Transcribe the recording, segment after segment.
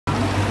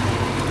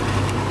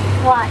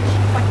Watch.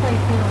 Watch what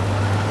he's doing.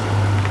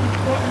 He's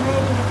getting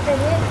ready to put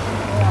it in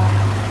the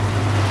water.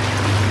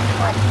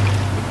 Watch.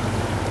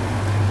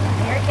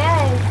 There it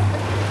goes.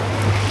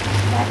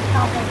 That's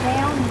called a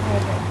down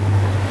river.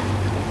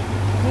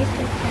 This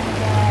is going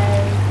to go.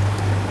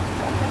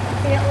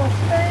 See that little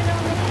spoon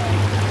on there?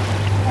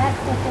 That's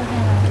what they're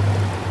doing.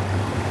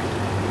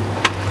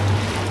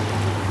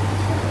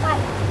 Just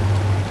like,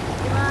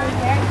 right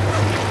there.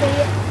 See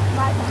it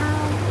right behind?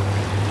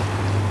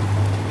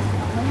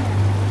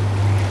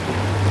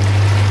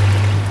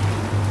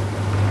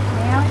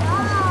 Now,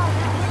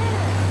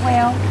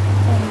 well,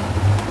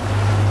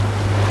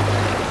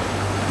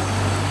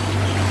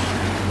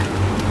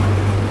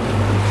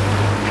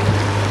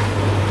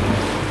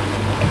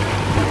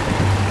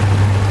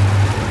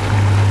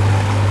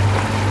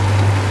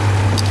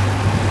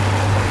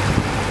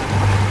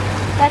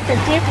 that's a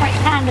different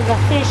kind of a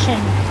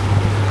fishing.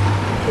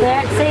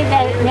 There, see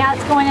that now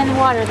it's going in the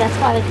water. That's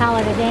why they call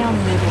it a down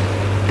river.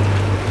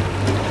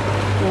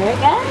 There it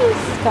goes.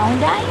 It's going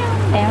down,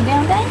 down,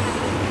 down, down.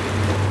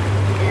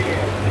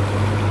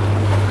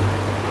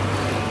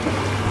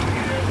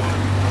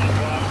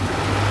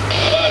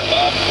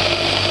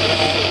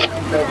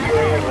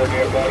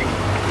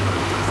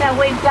 So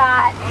we've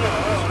got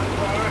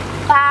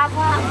 5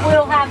 lines.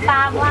 We'll have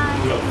 5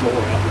 lines. 4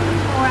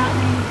 out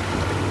there.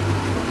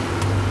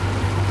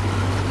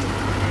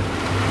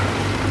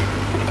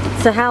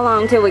 So how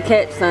long till we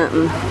catch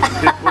something?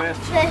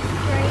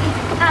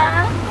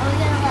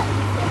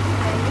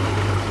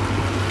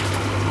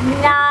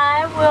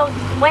 No,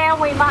 well,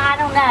 we might, I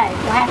don't know.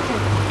 We'll have to.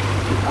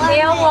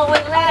 Bill, will we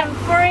let them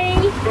free?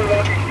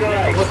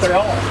 What they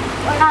are.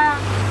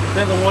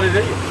 Depends on what it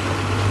is.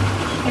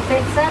 If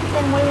it's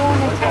something we want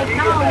to take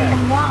home,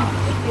 we won't.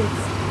 If it's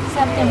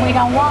something we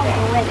don't want,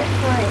 we'll let it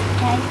free,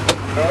 okay?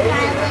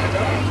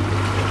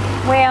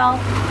 Well,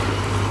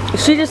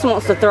 She just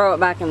wants to throw it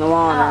back in the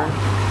water.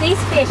 these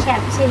fish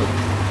have teeth.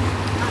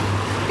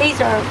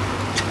 These are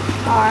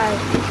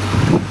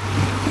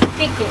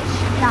big fish,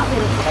 not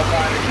little fish.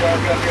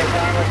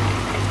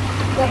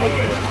 They're big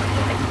fish.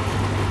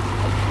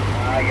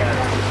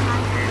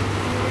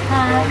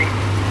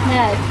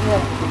 No,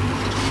 look.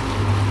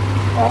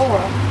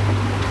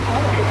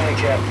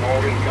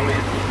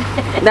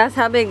 That's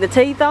how big the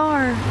teeth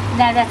are?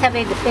 No, that's how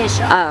big the fish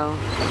are. Oh.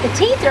 The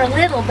teeth are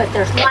little, but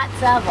there's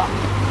lots of them.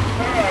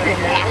 They're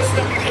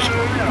nasty.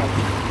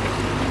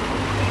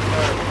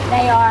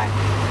 They are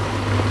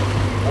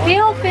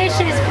bill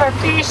fishes for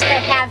fish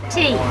that have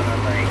teeth.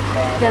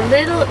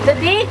 The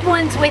big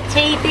ones with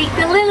teeth eat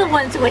the little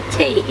ones with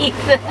teeth.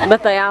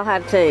 But they all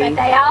have teeth. But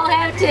they all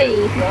have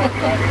teeth.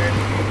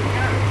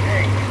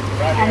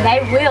 And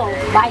they will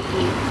bite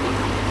you.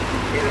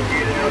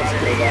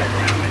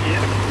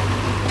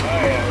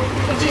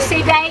 Did you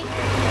see bait?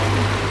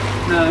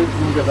 No, you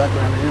can go back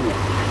around the inlet.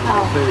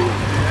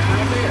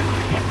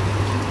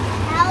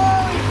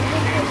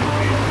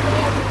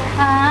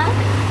 Huh?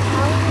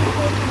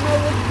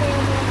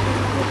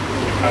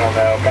 I don't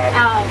know.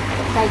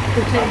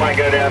 I might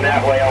go down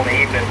that way on the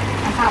evening.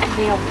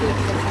 Probably will fix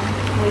it.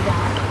 We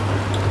don't.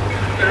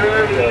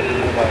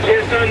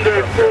 Just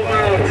under 4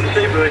 miles from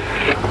Seabury.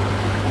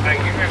 Hey,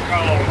 give me a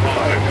call on the phone.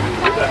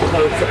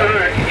 All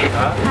right.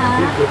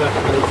 Go back to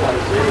the other side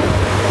of the city.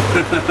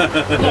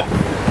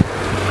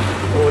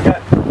 Well, we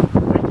got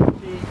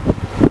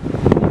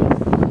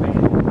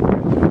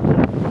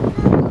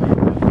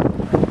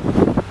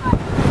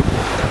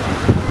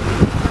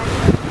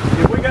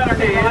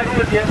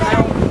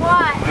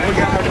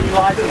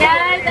What? No,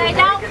 they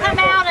don't come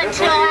out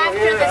until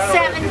after the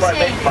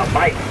 17th. My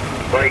mic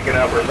breaking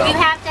up or You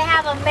something. have to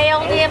have them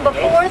mailed in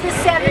before the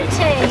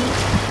 17th,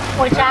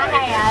 which I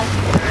have,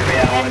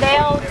 and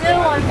they'll do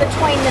them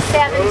between the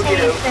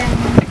 17th and...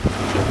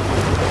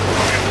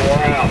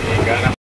 Wow.